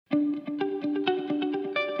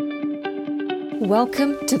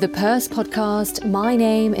Welcome to the Purse Podcast. My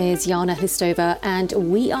name is Yana Hlistova, and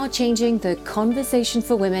we are changing the conversation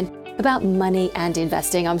for women about money and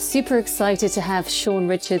investing. I'm super excited to have Shaun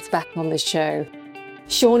Richards back on the show.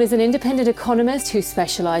 Shaun is an independent economist who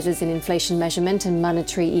specialises in inflation measurement and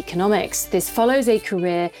monetary economics. This follows a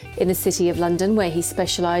career in the City of London where he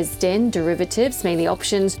specialised in derivatives, mainly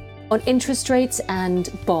options, on interest rates and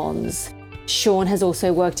bonds. Shaun has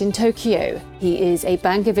also worked in Tokyo. He is a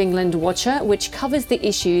Bank of England watcher, which covers the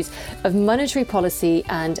issues of monetary policy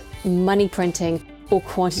and money printing or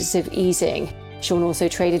quantitative easing. Shaun also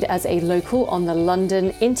traded as a local on the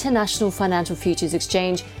London International Financial Futures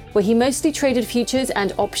Exchange, where he mostly traded futures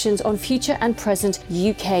and options on future and present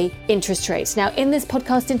UK interest rates. Now, in this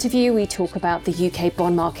podcast interview, we talk about the UK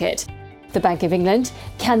bond market. The Bank of England,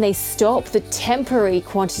 can they stop the temporary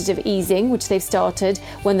quantitative easing which they've started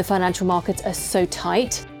when the financial markets are so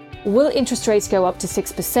tight? Will interest rates go up to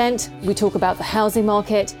 6%? We talk about the housing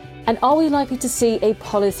market. And are we likely to see a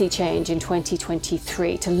policy change in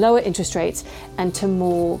 2023 to lower interest rates and to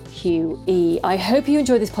more QE? I hope you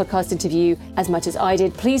enjoyed this podcast interview as much as I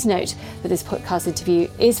did. Please note that this podcast interview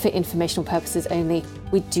is for informational purposes only.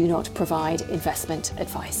 We do not provide investment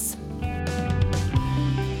advice.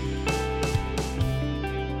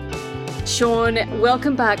 Shaun,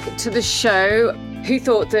 welcome back to the show. Who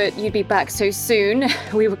thought that you'd be back so soon?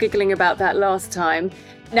 We were giggling about that last time.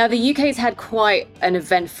 Now, the UK's had quite an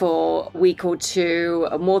eventful week or two,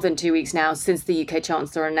 more than 2 weeks now, since the UK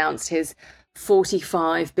Chancellor announced his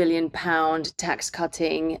 £45 billion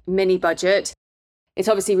tax-cutting mini-budget. It's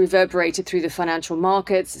obviously reverberated through the financial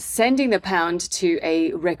markets, sending the pound to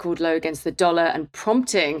a record low against the dollar and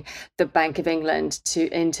prompting the Bank of England to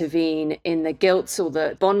intervene in the gilts or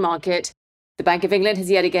the bond market. The Bank of England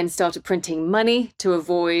has yet again started printing money to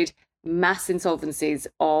avoid mass insolvencies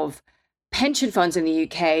of pension funds in the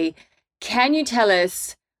UK. Can you tell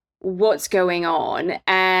us what's going on?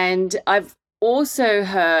 And I've also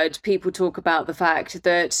heard people talk about the fact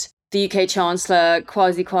that the UK Chancellor,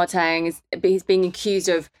 Kwasi Kwarteng, is being accused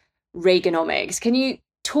of Reaganomics. Can you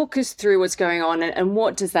talk us through what's going on and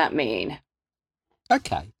what does that mean?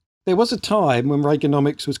 Okay. There was a time when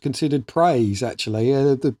Reaganomics was considered praise, actually.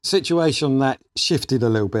 The situation on that shifted a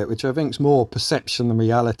little bit, which I think is more perception than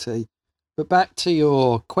reality. But back to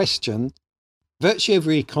your question, virtually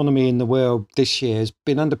every economy in the world this year has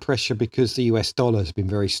been under pressure because the US dollar has been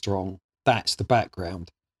very strong. That's the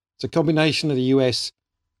background. It's a combination of the US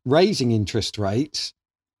raising interest rates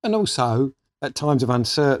and also, at times of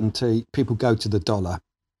uncertainty, people go to the dollar.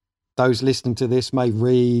 Those listening to this may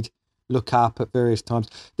read, look up at various times.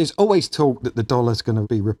 There's always talk that the dollar's going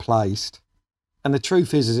to be replaced. And the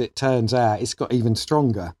truth is, as it turns out, it's got even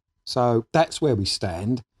stronger. So that's where we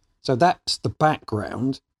stand. So that's the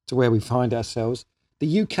background to where we find ourselves.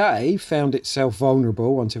 The UK found itself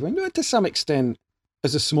vulnerable to some extent.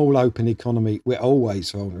 As a small open economy, we're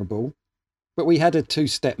always vulnerable. But we had a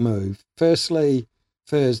two-step move. Firstly,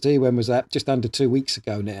 Thursday, when was that? Just under 2 weeks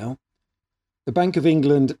ago now. The Bank of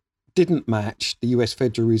England didn't match the US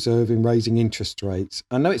Federal Reserve in raising interest rates.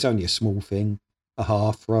 I know it's only a small thing, a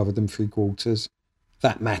half rather than 3/4.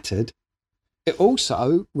 That mattered. It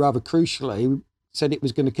also, rather crucially, said it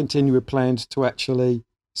was going to continue with plans to actually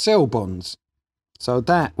sell bonds. So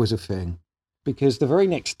that was a thing. Because the very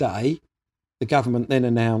next day, the government then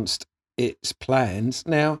announced its plans.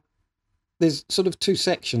 Now, there's sort of two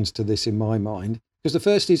sections to this in my mind. Because the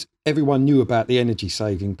first is everyone knew about the energy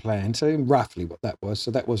saving plan, so roughly what that was,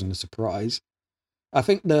 so that wasn't a surprise. I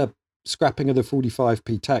think the scrapping of the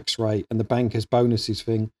 45p tax rate and the bankers' bonuses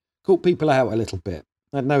thing caught people out a little bit.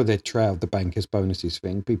 I know they'd trailed the bankers' bonuses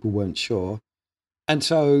thing, people weren't sure. And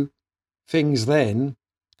so things then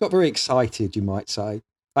got very excited, you might say.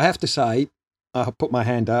 I have to say, I'll put my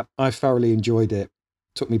hand up, I thoroughly enjoyed it.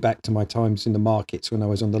 Took me back to my times in the markets when I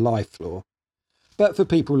was on the live floor. But for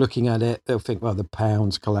people looking at it, they'll think, well, the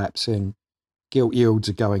pound's collapsing, gilt yields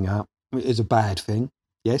are going up. It's a bad thing,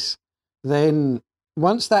 yes. Then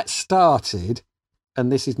once that started,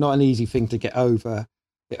 and this is not an easy thing to get over,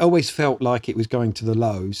 it always felt like it was going to the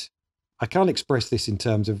lows. I can't express this in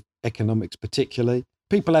terms of economics particularly.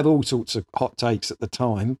 People have all sorts of hot takes at the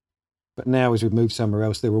time, but now as we've moved somewhere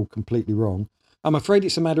else, they're all completely wrong. I'm afraid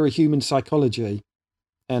it's a matter of human psychology.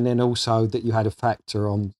 And then also that you had a factor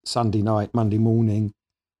on Sunday night, Monday morning.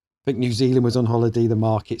 I think New Zealand was on holiday, the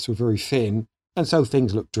markets were very thin, and so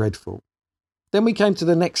things looked dreadful. Then we came to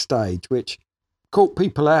the next stage, which caught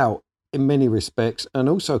people out in many respects, and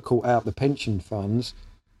also caught out the pension funds,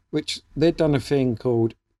 which they'd done a thing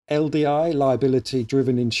called LDI,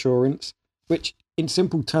 liability-driven insurance, which in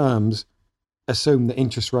simple terms assumed that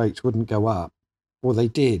interest rates wouldn't go up. Well, they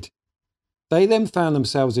did. They then found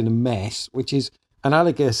themselves in a mess, which is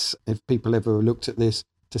analogous, if people ever looked at this,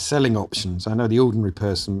 to selling options. I know the ordinary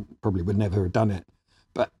person probably would never have done it,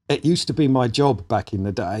 but it used to be my job back in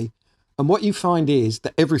the day. And what you find is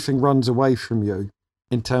that everything runs away from you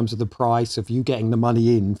in terms of the price of you getting the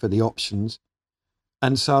money in for the options.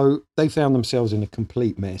 And so they found themselves in a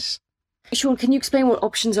complete mess. Shaun, can you explain what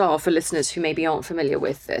options are for listeners who maybe aren't familiar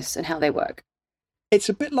with this and how they work? It's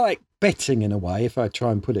a bit like betting in a way, if I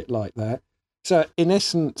try and put it like that. So in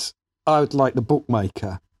essence, I would like the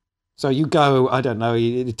bookmaker. So you go, I don't know,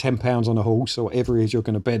 £10 on a horse or whatever it is you're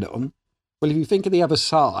going to bet on. Well, if you think of the other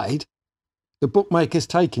side, the bookmaker's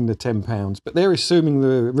taking the £10, but they're assuming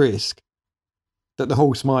the risk that the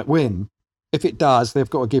horse might win. If it does, they've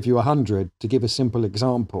got to give you 100, to give a simple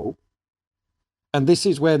example. And this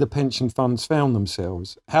is where the pension funds found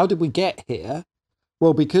themselves. How did we get here?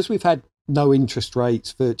 Well, because we've had no interest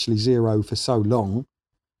rates, virtually zero for so long,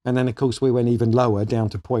 and then of course we went even lower down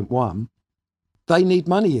to 0.1, they need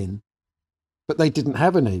money in, but they didn't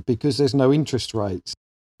have any because there's no interest rates.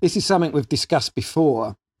 This is something we've discussed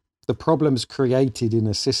before. The problem's created in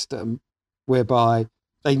a system whereby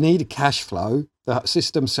they need a cash flow, the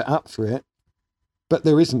system's set up for it, but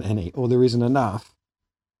there isn't any, or there isn't enough.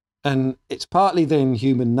 And it's partly then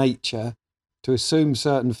human nature to assume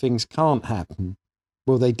certain things can't happen.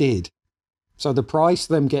 Well, they did. So the price of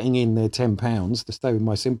them getting in their £10, to stay with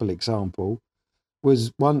my simple example,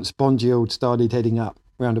 was once bond yield started heading up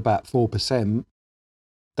around about 4%,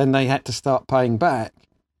 then they had to start paying back.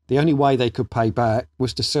 The only way they could pay back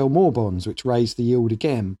was to sell more bonds, which raised the yield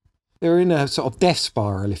again. They were in a sort of death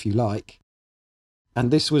spiral, if you like.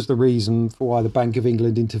 And this was the reason for why the Bank of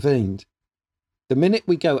England intervened. The minute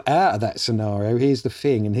we go out of that scenario, here's the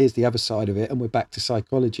thing, and here's the other side of it, and we're back to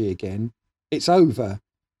psychology again, it's over,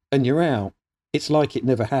 and you're out. It's like it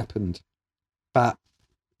never happened. But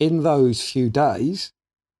in those few days,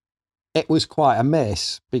 it was quite a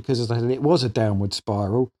mess, because as I said, it was a downward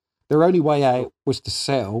spiral. Their only way out was to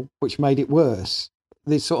sell, which made it worse.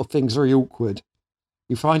 These sort of things are very awkward.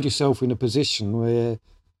 You find yourself in a position where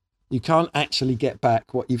you can't actually get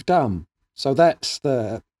back what you've done. So that's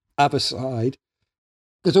the other side.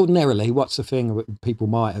 Because ordinarily, what's the thing, people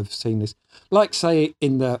might have seen this, like say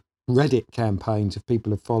in the Reddit campaigns, if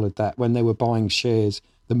people have followed that, when they were buying shares,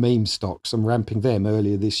 the meme stocks, and ramping them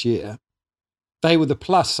earlier this year, they were the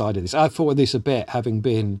plus side of this. I thought of this a bit, having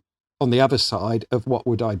been on the other side of what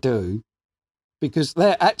would I do, because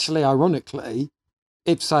they're actually, ironically,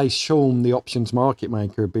 if say Shaun, the options market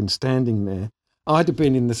maker, had been standing there, I'd have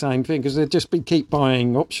been in the same thing, because they'd just keep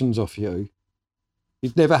buying options off you.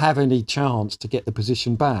 You'd never have any chance to get the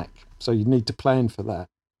position back. So you'd need to plan for that.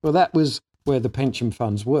 Well, that was where the pension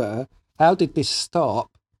funds were. How did this stop?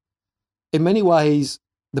 In many ways,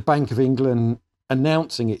 the Bank of England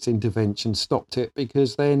announcing its intervention stopped it,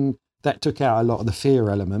 because then that took out a lot of the fear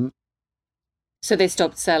element. So they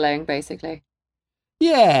stopped selling, basically?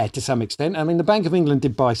 Yeah, to some extent. I mean, the Bank of England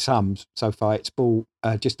did buy some so far. It's bought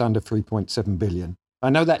just under 3.7 billion. I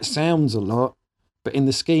know that sounds a lot, but in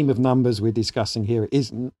the scheme of numbers we're discussing here, it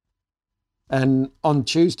isn't. And on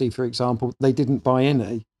Tuesday, for example, they didn't buy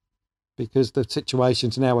any, because the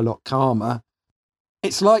situation's now a lot calmer.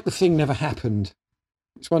 It's like the thing never happened.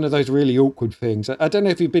 It's one of those really awkward things. I don't know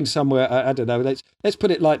if you've been somewhere, I don't know, let's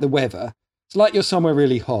put it like the weather. It's like you're somewhere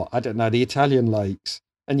really hot, I don't know, the Italian lakes,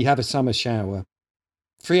 and you have a summer shower.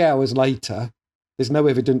 3 hours later, there's no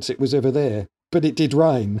evidence it was ever there, but it did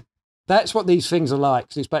rain. That's what these things are like.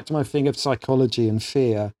 So it's back to my thing of psychology and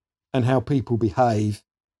fear and how people behave.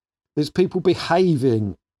 There's people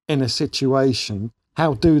behaving in a situation.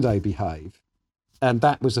 How do they behave? And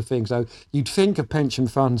that was the thing. So you'd think of pension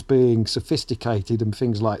funds being sophisticated and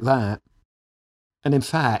things like that. And in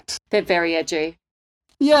fact, they're very edgy.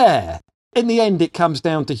 Yeah. In the end, it comes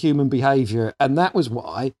down to human behaviour. And that was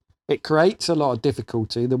why it creates a lot of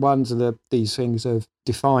difficulty. The ones of these things of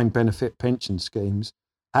defined benefit pension schemes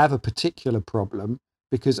have a particular problem,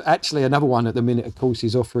 because actually another one at the minute, of course,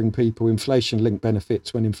 is offering people inflation-linked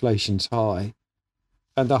benefits when inflation's high.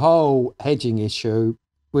 And the whole hedging issue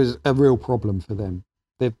was a real problem for them.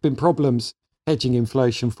 There have been problems hedging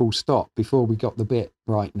inflation full stop before we got the bit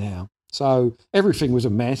right now. So everything was a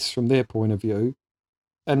mess from their point of view.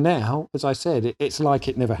 And now, as I said, it's like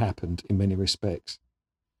it never happened in many respects.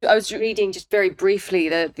 I was reading just very briefly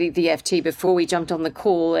the FT before we jumped on the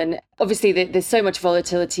call, and obviously there's so much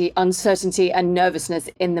volatility, uncertainty and nervousness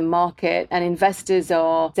in the market, and investors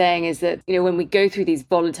are saying is that, you know, when we go through these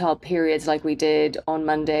volatile periods like we did on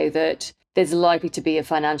Monday, that there's likely to be a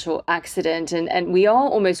financial accident, and we are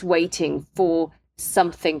almost waiting for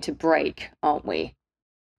something to break, aren't we?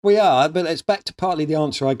 We are, but it's back to partly the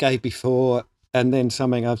answer I gave before, and then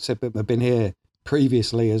something I've said, but I've been here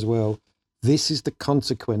previously as well. This is the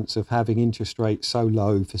consequence of having interest rates so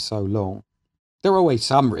low for so long. There are always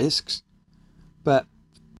some risks, but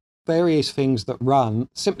various things that run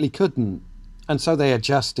simply couldn't. And so they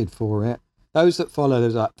adjusted for it. Those that follow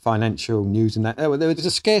those like financial news and that, there was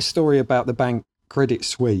a scare story about the bank Credit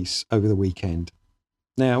Suisse over the weekend.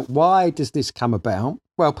 Now, why does this come about?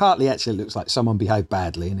 Well, partly actually it looks like someone behaved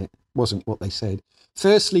badly and it wasn't what they said.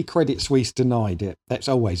 Firstly, Credit Suisse denied it. That's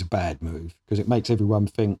always a bad move because it makes everyone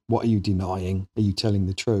think, what are you denying? Are you telling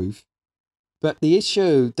the truth? But the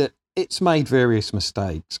issue that it's made various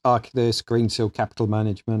mistakes. Arcadis, Greensill Capital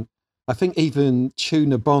Management. I think even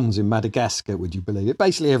tuna bonds in Madagascar, would you believe it?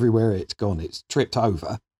 Basically everywhere it's gone, it's tripped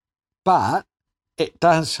over. But it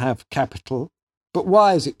does have capital. But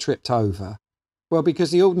why is it tripped over? Well,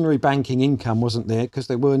 because the ordinary banking income wasn't there because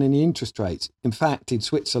there weren't any interest rates. In fact, in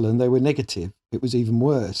Switzerland, they were negative. It was even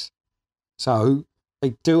worse. So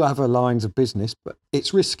they do have lines of business, but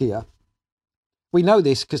it's riskier. We know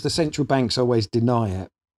this because the central banks always deny it.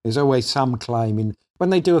 There's always some claim in when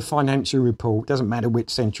they do a financial report, doesn't matter which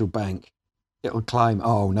central bank, it'll claim,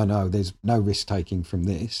 oh, no, there's no risk taking from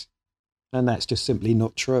this. And that's just simply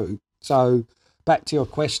not true. So back to your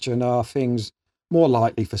question, are things more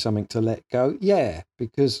likely for something to let go? Yeah,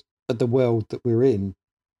 because of the world that we're in.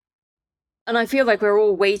 And I feel like we're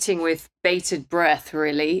all waiting with bated breath,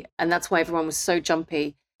 really. And that's why everyone was so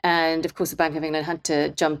jumpy. And of course, the Bank of England had to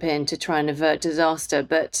jump in to try and avert disaster.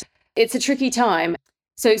 But it's a tricky time.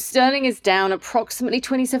 So sterling is down approximately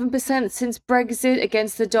 27% since Brexit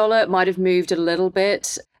against the dollar. It might have moved a little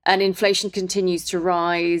bit. And inflation continues to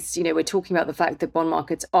rise. You know, we're talking about the fact that bond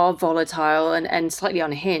markets are volatile and slightly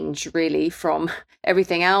unhinged, really, from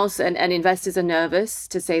everything else. And investors are nervous,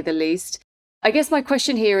 to say the least. I guess my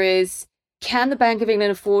question here is, can the Bank of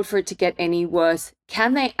England afford for it to get any worse?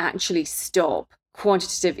 Can they actually stop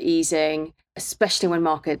quantitative easing, especially when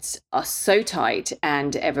markets are so tight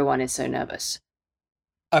and everyone is so nervous?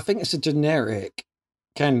 I think it's a generic,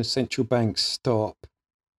 can the central banks stop?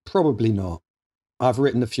 Probably not. I've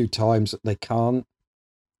written a few times that they can't.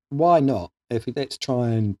 Why not? Let's try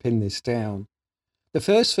and pin this down. The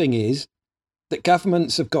first thing is that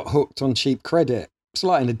governments have got hooked on cheap credit. It's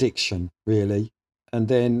like an addiction, really. And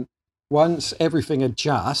then once everything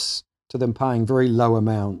adjusts to them paying very low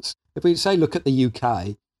amounts, if we say look at the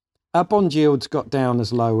UK, our bond yields got down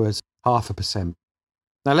as low as 0.5%.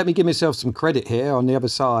 Now, let me give myself some credit here on the other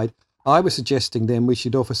side. I was suggesting then we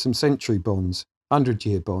should offer some century bonds,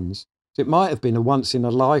 100-year bonds. It might have been a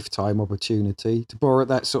once-in-a-lifetime opportunity to borrow at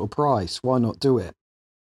that sort of price. Why not do it?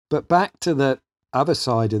 But back to the other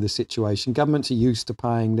side of the situation, governments are used to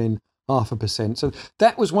paying then 0.5%. So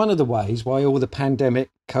that was one of the ways why all the pandemic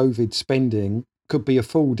COVID spending could be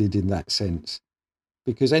afforded in that sense,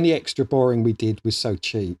 because any extra borrowing we did was so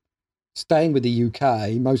cheap. Staying with the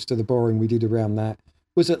UK, most of the borrowing we did around that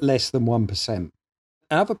was at less than 1%.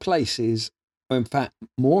 Other places are in fact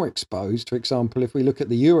more exposed. For example, if we look at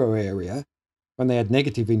the euro area, when they had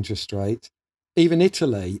negative interest rates, even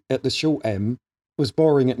Italy at the short end was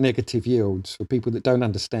borrowing at negative yields. For people that don't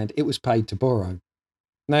understand, it was paid to borrow.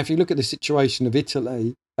 Now, if you look at the situation of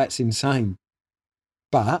Italy, that's insane.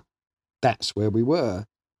 But that's where we were.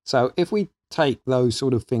 So if we take those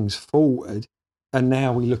sort of things forward, and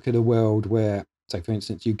now we look at a world where, say, for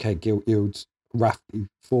instance, UK gilt yields roughly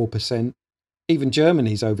 4%, even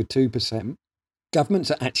Germany's over 2%, governments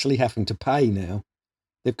are actually having to pay now.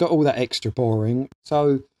 They've got all that extra borrowing.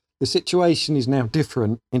 So the situation is now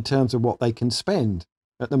different in terms of what they can spend.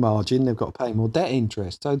 At the margin, they've got to pay more debt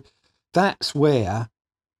interest. So that's where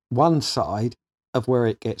one side of where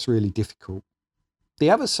it gets really difficult. The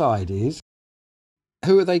other side is,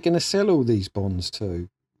 who are they going to sell all these bonds to?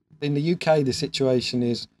 In the UK, the situation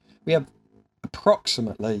is we have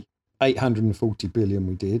approximately 840 billion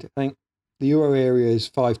we did. I think the euro area is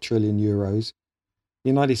 5 trillion euros. The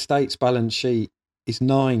United States balance sheet is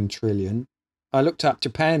 9 trillion. I looked up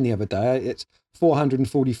Japan the other day. It's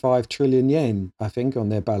 445 trillion yen, I think, on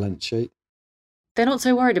their balance sheet. They're not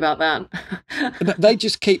so worried about that. They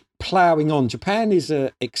just keep ploughing on. Japan is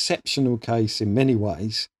an exceptional case in many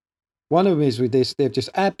ways. One of them is with this, they've just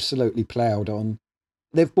absolutely ploughed on.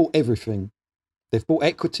 They've bought everything. They've bought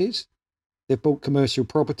equities. They've bought commercial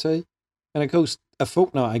property. And of course, a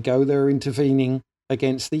fortnight ago, they were intervening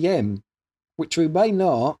against the yen, which we may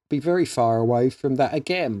not be very far away from that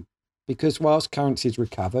again. Because whilst currencies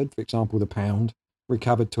recovered, for example, the pound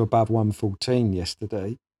recovered to above 114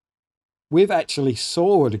 yesterday, we've actually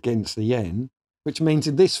soared against the yen, which means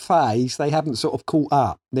in this phase, they haven't sort of caught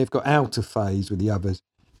up. They've got out of phase with the others.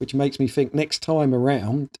 which makes me think next time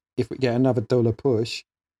around, if we get another dollar push,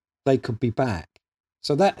 they could be back.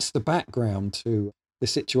 So that's the background to the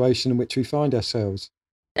situation in which we find ourselves.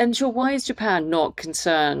 And sure, why is Japan not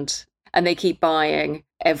concerned and they keep buying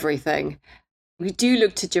everything? We do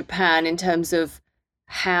look to Japan in terms of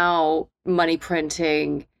how money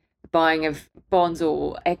printing, buying of bonds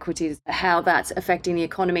or equities, how that's affecting the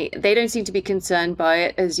economy. They don't seem to be concerned by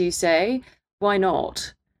it, as you say. Why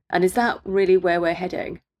not? And is that really where we're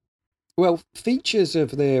heading? Well, features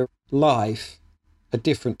of their life are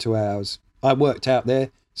different to ours. I worked out there.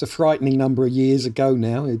 It's a frightening number of years ago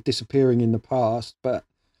now, disappearing in the past, but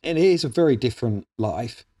it is a very different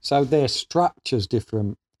life. So their structure's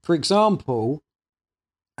different. For example,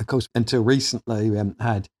 of course, until recently, we haven't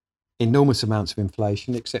had enormous amounts of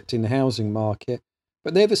inflation, except in the housing market,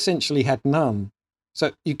 but they've essentially had none.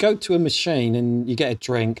 So you go to a machine and you get a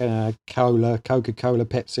drink, cola, Coca-Cola,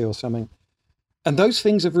 Pepsi or something, and those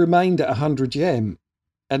things have remained at 100 yen,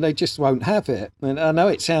 and they just won't have it. And I know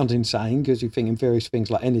it sounds insane because you're thinking various things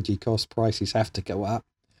like energy costs, prices have to go up.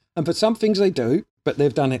 And for some things they do, but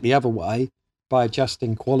they've done it the other way by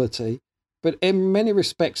adjusting quality. But in many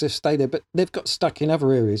respects, they've stayed there, but they've got stuck in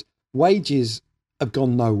other areas. Wages have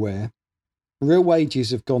gone nowhere. Real wages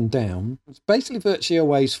have gone down. It's basically virtually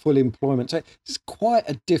always full employment. So it's quite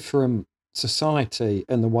a different society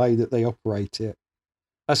and the way that they operate it.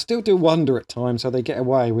 I still do wonder at times how they get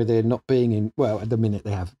away with it not being in, well, at the minute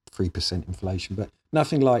they have 3% inflation, but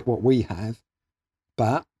nothing like what we have.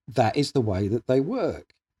 But that is the way that they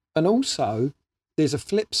work. And also, there's a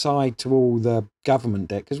flip side to all the government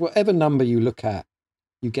debt, because whatever number you look at,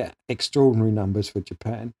 you get extraordinary numbers for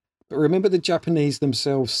Japan. But remember, the Japanese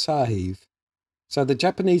themselves save. So the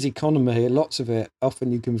Japanese economy, lots of it,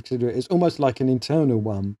 often you can consider it as almost like an internal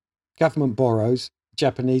one. Government borrows,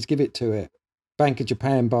 Japanese give it to it. Bank of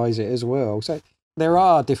Japan buys it as well. So there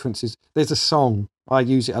are differences. There's a song, I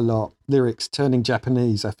use it a lot, lyrics, Turning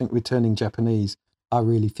Japanese. I think we're turning Japanese. I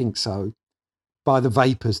really think so. By the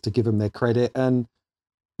Vapors, to give them their credit. And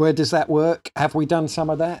where does that work? Have we done some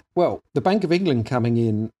of that? Well, the Bank of England coming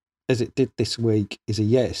in, as it did this week, is a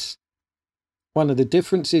yes. One of the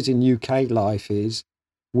differences in UK life is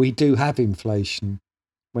we do have inflation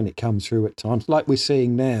when it comes through at times, like we're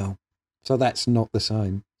seeing now. So that's not the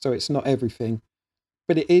same. So it's not everything.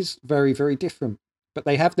 But it is very, very different. But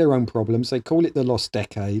they have their own problems. They call it the lost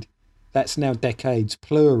decade. That's now decades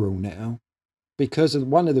plural now. Because of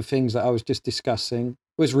one of the things that I was just discussing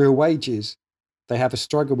was real wages. They have a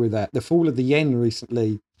struggle with that. The fall of the yen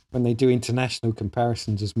recently, when they do international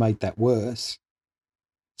comparisons, has made that worse.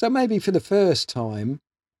 So maybe for the first time,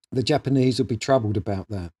 the Japanese will be troubled about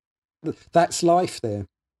that. That's life there.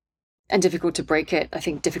 And difficult to break it. I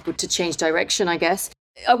think difficult to change direction, I guess.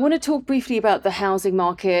 I want to talk briefly about the housing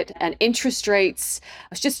market and interest rates. I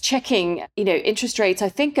was just checking, interest rates, I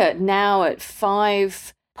think are now at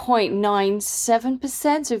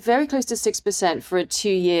 5.97%, so very close to 6% for a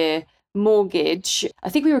 2-year mortgage. I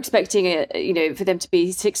think we were expecting for them to be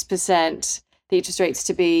 6%, the interest rates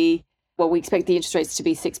to be, we expect the interest rates to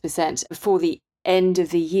be 6% before the end of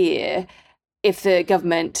the year. If the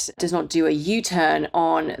government does not do a U-turn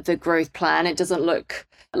on the growth plan, it doesn't look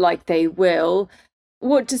like they will.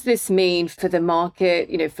 What does this mean for the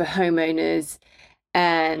market, for homeowners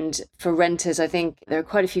and for renters? I think there are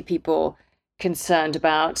quite a few people concerned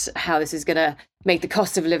about how this is going to make the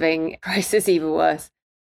cost of living crisis even worse.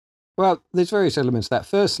 Well, there's various elements to that.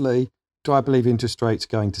 Firstly, do I believe interest rates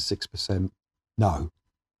going to 6%? No.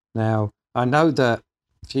 Now, I know that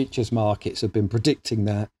futures markets have been predicting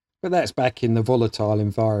that, but that's back in the volatile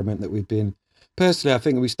environment that we've been. Personally, I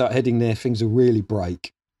think if we start heading there, things will really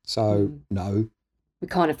break. So, no. We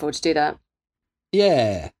can't afford to do that.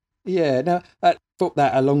 Yeah. Now, I thought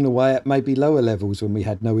that along the way at maybe lower levels when we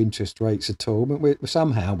had no interest rates at all. But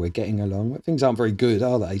somehow we're getting along. Things aren't very good,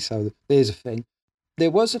 are they? So there's a thing.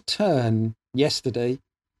 There was a turn yesterday,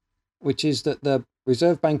 which is that the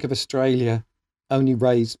Reserve Bank of Australia only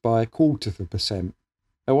raised by 0.25%.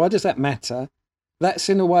 Now, why does that matter? That's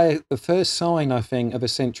in a way the first sign, I think, of a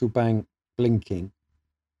central bank blinking.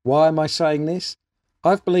 Why am I saying this?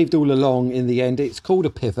 I've believed all along in the end it's called a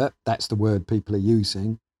pivot. That's the word people are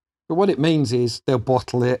using. But what it means is they'll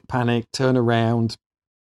bottle it, panic, turn around,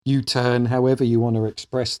 U-turn, however you want to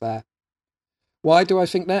express that. Why do I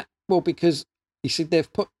think that? Well, because, you see,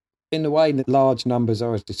 they've put, in the way the large numbers I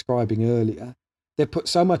was describing earlier, they've put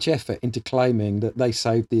so much effort into claiming that they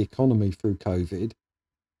saved the economy through COVID,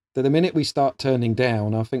 that the minute we start turning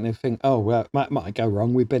down, I think they think, oh, well, that might go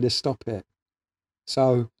wrong, we better stop it.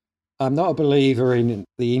 So I'm not a believer in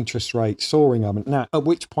the interest rate soaring. Now, at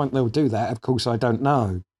which point they'll do that, of course, I don't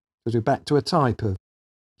know, because we're back to a type of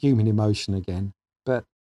human emotion again. But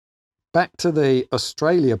back to the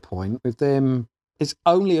Australia point with them, it's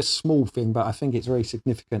only a small thing, but I think it's very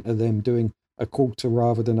significant of them doing a quarter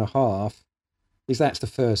rather than a half, is that's the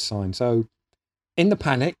first sign. So in the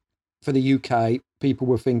panic for the UK, people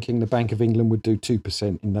were thinking the Bank of England would do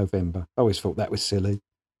 2% in November. I always thought that was silly.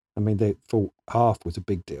 I mean, they thought half was a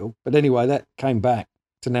big deal. But anyway, that came back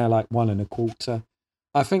to now like 1.25.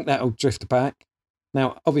 I think that'll drift back.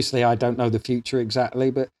 Now, obviously, I don't know the future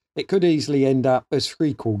exactly, but it could easily end up as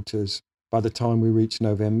 3/4 by the time we reach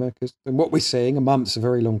November, because what we're seeing, a month's a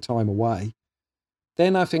very long time away.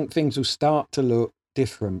 Then I think things will start to look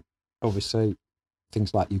different. Obviously,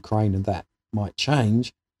 things like Ukraine and that might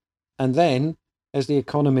change. And then, as the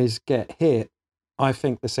economies get hit, I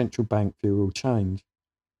think the central bank view will change.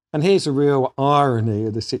 And here's a real irony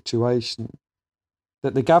of the situation,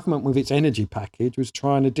 that the government with its energy package was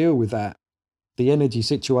trying to deal with that. The energy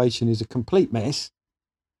situation is a complete mess.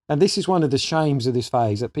 And this is one of the shames of this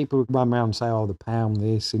phase, that people run around and say, oh, the pound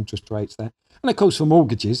this, interest rates that. And of course, for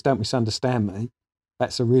mortgages, don't misunderstand me,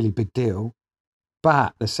 that's a really big deal.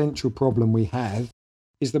 But the central problem we have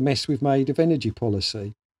is the mess we've made of energy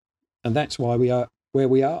policy. And that's why we are where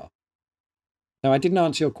we are. Now, I didn't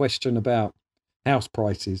answer your question about house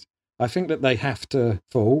prices. I think that they have to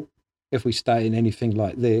fall if we stay in anything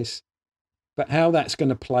like this. But how that's going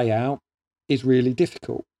to play out is really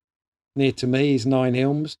difficult. Near to me is Nine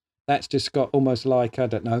Elms. That's just got almost like, I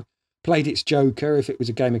don't know, played its Joker if it was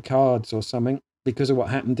a game of cards or something, because of what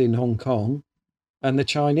happened in Hong Kong. And the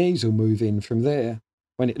Chinese will move in from there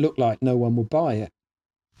when it looked like no one would buy it.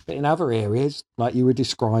 But in other areas, like you were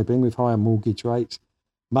describing with higher mortgage rates,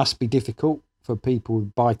 must be difficult for people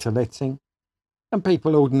buy-to-letting and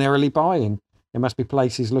people ordinarily buying. There must be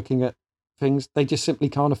places looking at things, they just simply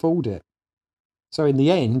can't afford it. So in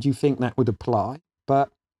the end, you think that would apply. But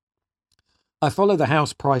I follow the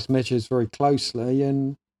house price measures very closely,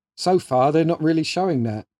 and so far they're not really showing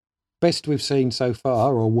that. Best we've seen so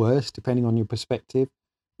far, or worst, depending on your perspective,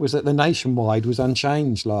 was that the nationwide was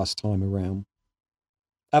unchanged last time around.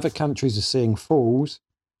 Other countries are seeing falls.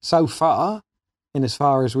 So far, in as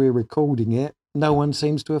far as we're recording it, no one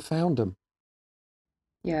seems to have found them.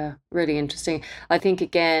 Yeah, really interesting. I think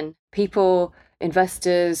again, people,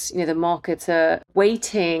 investors, the markets are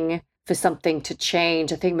waiting for something to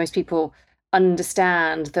change. I think most people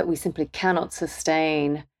understand that we simply cannot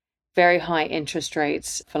sustain very high interest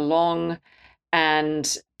rates for long,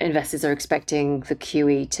 and investors are expecting the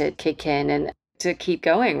QE to kick in and to keep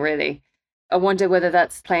going, really. I wonder whether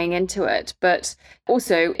that's playing into it. But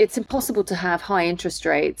also, it's impossible to have high interest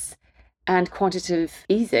rates and quantitative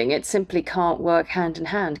easing. It simply can't work hand in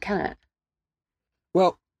hand, can it?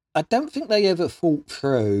 Well, I don't think they ever thought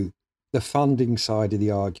through the funding side of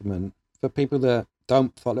the argument. For people that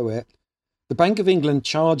don't follow it, the Bank of England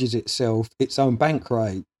charges itself its own bank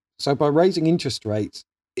rate. So by raising interest rates,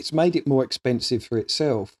 it's made it more expensive for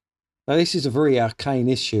itself. Now, this is a very arcane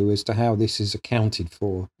issue as to how this is accounted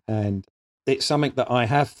for. And it's something that I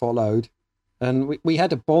have followed. And we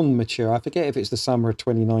had a bond mature. I forget if it's the summer of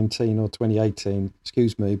 2019 or 2018,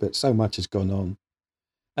 excuse me, but so much has gone on.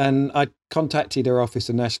 And I contacted our Office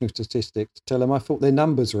of National Statistics to tell them I thought their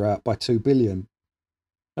numbers were out by 2 billion.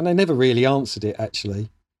 And they never really answered it, actually.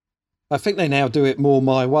 I think they now do it more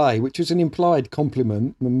my way, which was an implied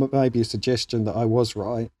compliment, maybe a suggestion that I was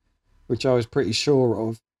right, which I was pretty sure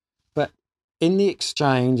of. But in the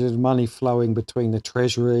exchange of money flowing between the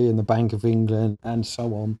Treasury and the Bank of England and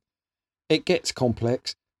so on, it gets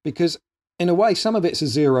complex because, in a way, some of it's a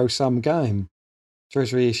zero-sum game.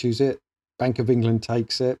 Treasury issues it, Bank of England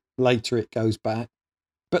takes it, later it goes back.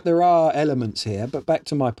 But there are elements here. But back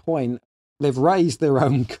to my point, they've raised their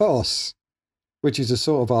own costs, which is a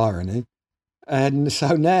sort of irony. And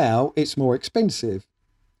so now it's more expensive.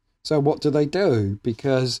 So what do?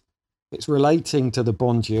 Because it's relating to the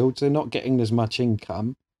bond yields. They're not getting as much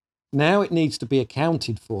income. Now it needs to be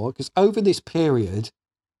accounted for, because over this period,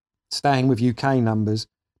 staying with UK numbers,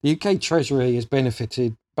 the UK Treasury has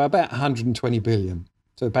benefited by about 120 billion.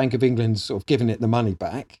 So the Bank of England's sort of given it the money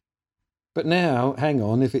back. But now, hang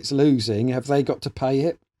on, if it's losing, have they got to pay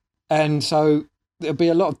it? And so there'll be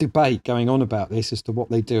a lot of debate going on about this as to what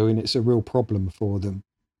they do, and it's a real problem for them.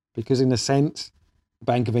 Because in a sense, the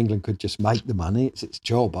Bank of England could just make the money. It's its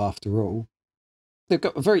job, after all. They've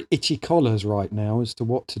got very itchy collars right now as to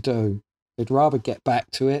what to do. They'd rather get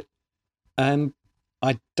back to it. And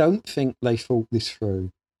I don't think they thought this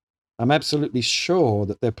through. I'm absolutely sure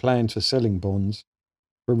that their plans for selling bonds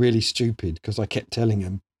were really stupid, because I kept telling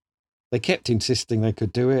them. They kept insisting they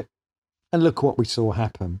could do it. And look what we saw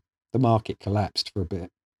happen. The market collapsed for a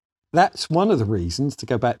bit. That's one of the reasons, to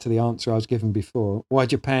go back to the answer I was given before, why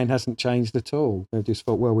Japan hasn't changed at all. They just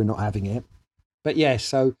thought, well, we're not having it. But yes,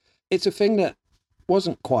 so it's a thing that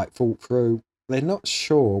wasn't quite thought through. They're not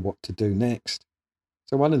sure what to do next.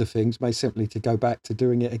 So one of the things may simply to go back to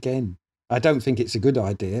doing it again. I don't think it's a good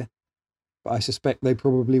idea, but I suspect they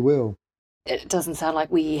probably will. It doesn't sound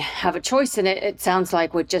like we have a choice in it. It sounds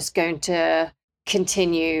like we're just going to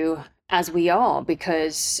continue as we are,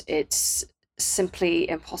 because it's simply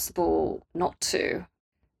impossible not to,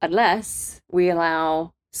 unless we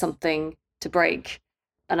allow something to break.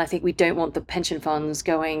 And I think we don't want the pension funds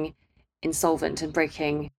going insolvent and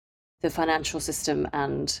breaking the financial system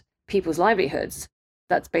and people's livelihoods.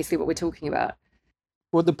 That's basically what we're talking about.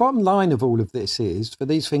 Well, the bottom line of all of this is, for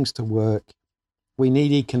these things to work, we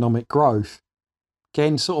need economic growth.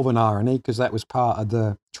 Again, sort of an irony, because that was part of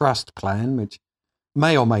the trust plan, which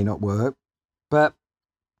may or may not work. But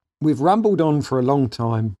we've rumbled on for a long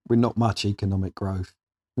time with not much economic growth.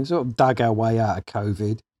 We sort of dug our way out of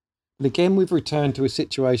COVID. But again, we've returned to a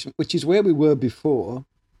situation, which is where we were before,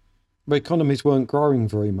 where economies weren't growing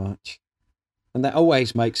very much. And that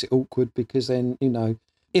always makes it awkward, because then,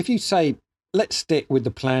 if you say, let's stick with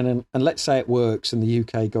the plan and let's say it works and the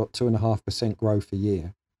UK got 2.5% growth a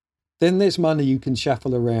year, then there's money you can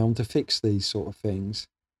shuffle around to fix these sort of things.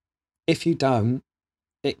 If you don't,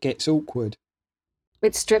 it gets awkward.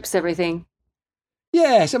 It strips everything.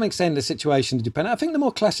 Yeah, to some extent the situation in Japan. I think the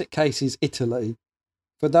more classic case is Italy.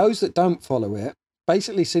 For those that don't follow it,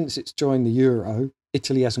 basically since it's joined the euro,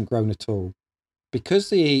 Italy hasn't grown at all. Because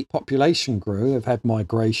the population grew, they've had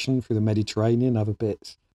migration through the Mediterranean, other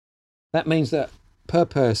bits. That means that per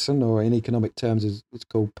person, or in economic terms it's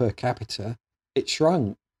called per capita, it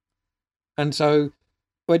shrunk. And so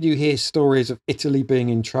when you hear stories of Italy being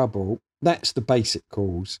in trouble, that's the basic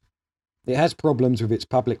cause. It has problems with its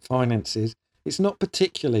public finances. It's not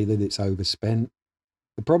particularly that it's overspent.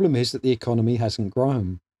 The problem is that the economy hasn't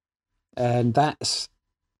grown. And that's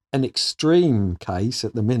an extreme case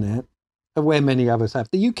at the minute of where many others have.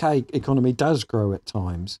 The UK economy does grow at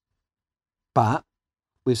times, but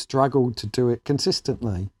we've struggled to do it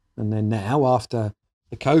consistently. And then now, after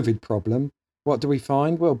the COVID problem, what do we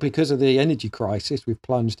find? Well, because of the energy crisis we've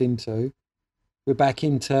plunged into, we're back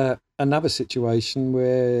into another situation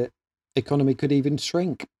where economy could even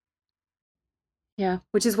shrink. Yeah,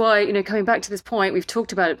 which is why, coming back to this point, we've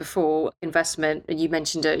talked about it before, investment, and you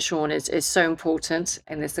mentioned it, Shaun, is so important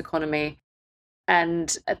in this economy.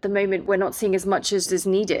 And at the moment, we're not seeing as much as is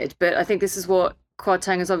needed. But I think this is what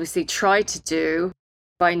Kwarteng has obviously tried to do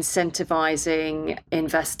by incentivizing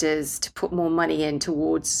investors to put more money in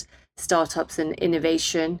towards startups and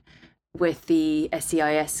innovation with the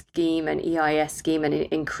SEIS scheme and EIS scheme, and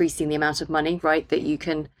increasing the amount of money, right, that you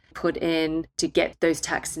can put in to get those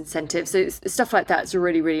tax incentives. So stuff like that is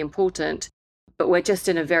really, really important. But we're just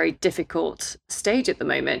in a very difficult stage at the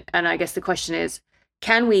moment. And I guess the question is,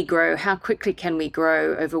 can we grow? How quickly can we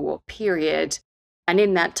grow? Over what period? And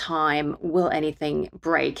in that time, will anything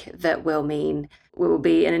break that will mean we will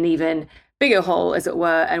be in an even bigger hole, as it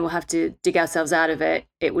were, and we'll have to dig ourselves out of it?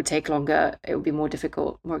 It would take longer. It would be more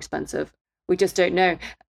difficult, more expensive. We just don't know.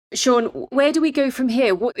 Shaun, where do we go from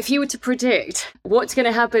here? What if you were to predict what's going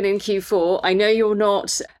to happen in Q4? I know you're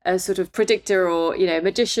not a sort of predictor or,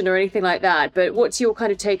 magician or anything like that, but what's your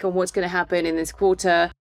kind of take on what's going to happen in this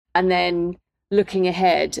quarter, and then looking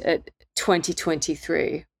ahead at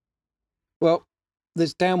 2023? Well,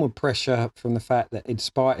 there's downward pressure from the fact that in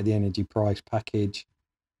spite of the energy price package,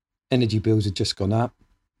 energy bills have just gone up.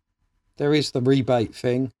 There is the rebate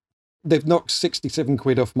thing. They've knocked 67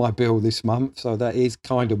 quid off my bill this month, so that is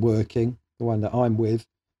kind of working, the one that I'm with.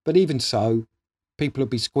 But even so, people will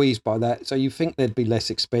be squeezed by that. So you think there'd be less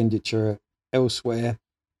expenditure elsewhere.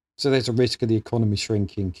 So there's a risk of the economy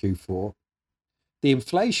shrinking Q4. The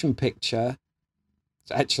inflation picture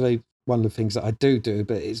is actually one of the things that I do,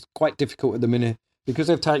 but it's quite difficult at the minute because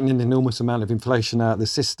they've taken an enormous amount of inflation out of the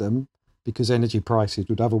system because energy prices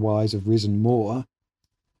would otherwise have risen more.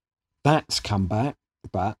 That's come back,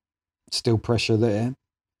 but still pressure there.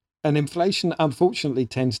 And inflation, unfortunately,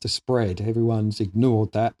 tends to spread. Everyone's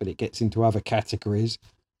ignored that, but it gets into other categories.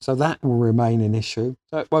 So that will remain an issue.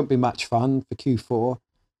 So it won't be much fun for Q4.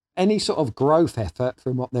 Any sort of growth effort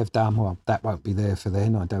from what they've done, well, that won't be there for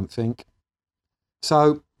then, I don't think.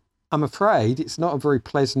 So I'm afraid it's not a very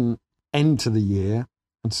pleasant end to the year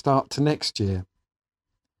and start to next year.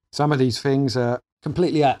 Some of these things are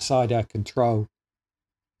completely outside our control.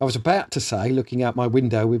 I was about to say, looking out my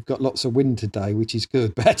window, we've got lots of wind today, which is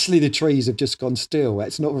good. But actually the trees have just gone still.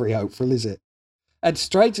 That's not very hopeful, is it? And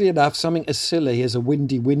strangely enough, something as silly as a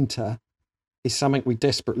windy winter is something we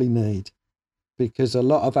desperately need. because a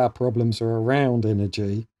lot of our problems are around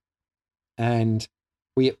energy, and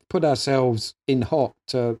we put ourselves in hot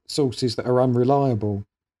to sources that are unreliable.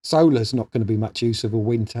 Solar's not going to be much use of a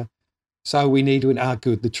winter. So we need to,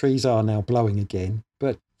 good, the trees are now blowing again.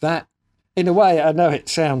 But that, in a way, I know it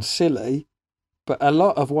sounds silly, but a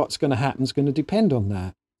lot of what's going to happen is going to depend on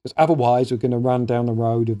that. Because otherwise, we're going to run down the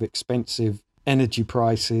road of expensive energy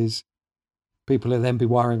prices. People will then be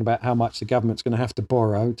worrying about how much the government's going to have to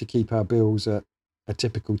borrow to keep our bills at a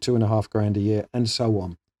typical $2,500 a year, and so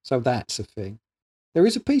on. So that's a thing. There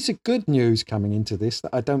is a piece of good news coming into this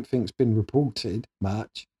that I don't think has been reported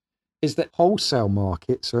much, is that wholesale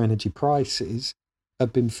markets or energy prices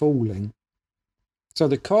have been falling. So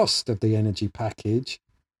the cost of the energy package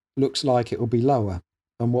looks like it will be lower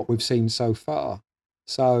than what we've seen so far.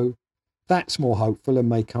 So that's more hopeful and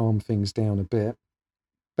may calm things down a bit.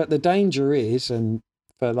 But the danger is, and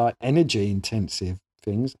for like energy intensive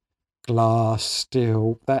things, glass,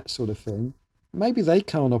 steel, that sort of thing, maybe they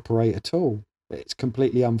can't operate at all. It's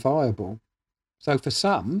completely unviable. So for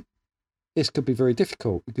some, this could be very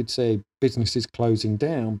difficult. We could see businesses closing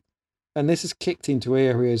down. And this has kicked into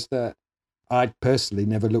areas that I'd personally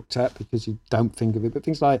never looked at because you don't think of it. But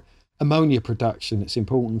things like ammonia production, it's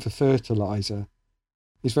important for fertilizer.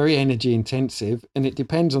 It's very energy intensive, and it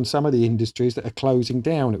depends on some of the industries that are closing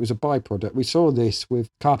down. It was a byproduct. We saw this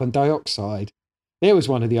with carbon dioxide. It was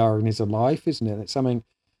one of the ironies of life, isn't it? It's something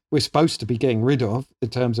we're supposed to be getting rid of in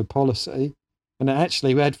terms of policy. And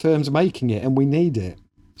actually, we had firms making it, and we need it.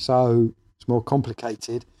 So it's more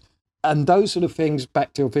complicated. And those sort of things,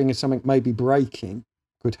 back to a thing of something maybe breaking,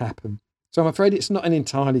 could happen. So I'm afraid it's not an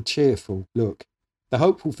entirely cheerful look. The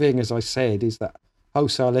hopeful thing, as I said, is that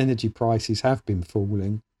wholesale energy prices have been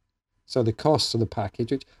falling. So the costs of the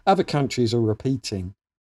package, which other countries are repeating.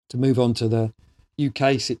 To move on to the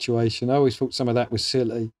UK situation, I always thought some of that was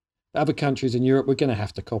silly. Other countries in Europe were going to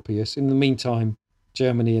have to copy us. In the meantime,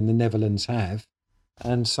 Germany and the Netherlands have.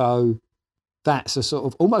 And so that's a sort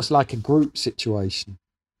of almost like a group situation.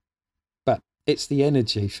 But it's the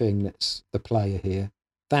energy thing that's the player here.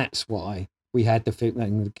 That's why we had the thing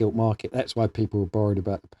in the gilt market. That's why people were worried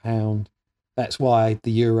about the pound. That's why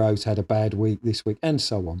the euros had a bad week this week, and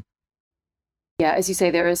so on. Yeah, as you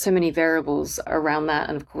say, there are so many variables around that.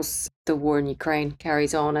 And of course, the war in Ukraine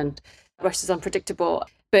carries on and Russia's unpredictable.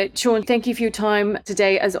 But Shaun, thank you for your time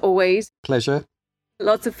today, as always. Pleasure.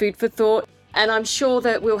 Lots of food for thought. And I'm sure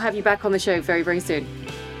that we'll have you back on the show very, very soon.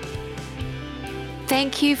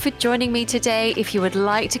 Thank you for joining me today. If you would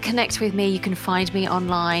like to connect with me, you can find me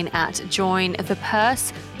online at Join the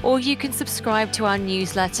Purse, or you can subscribe to our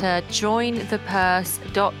newsletter,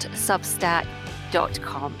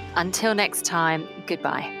 jointhepurse.substack.com. Until next time,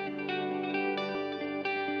 goodbye.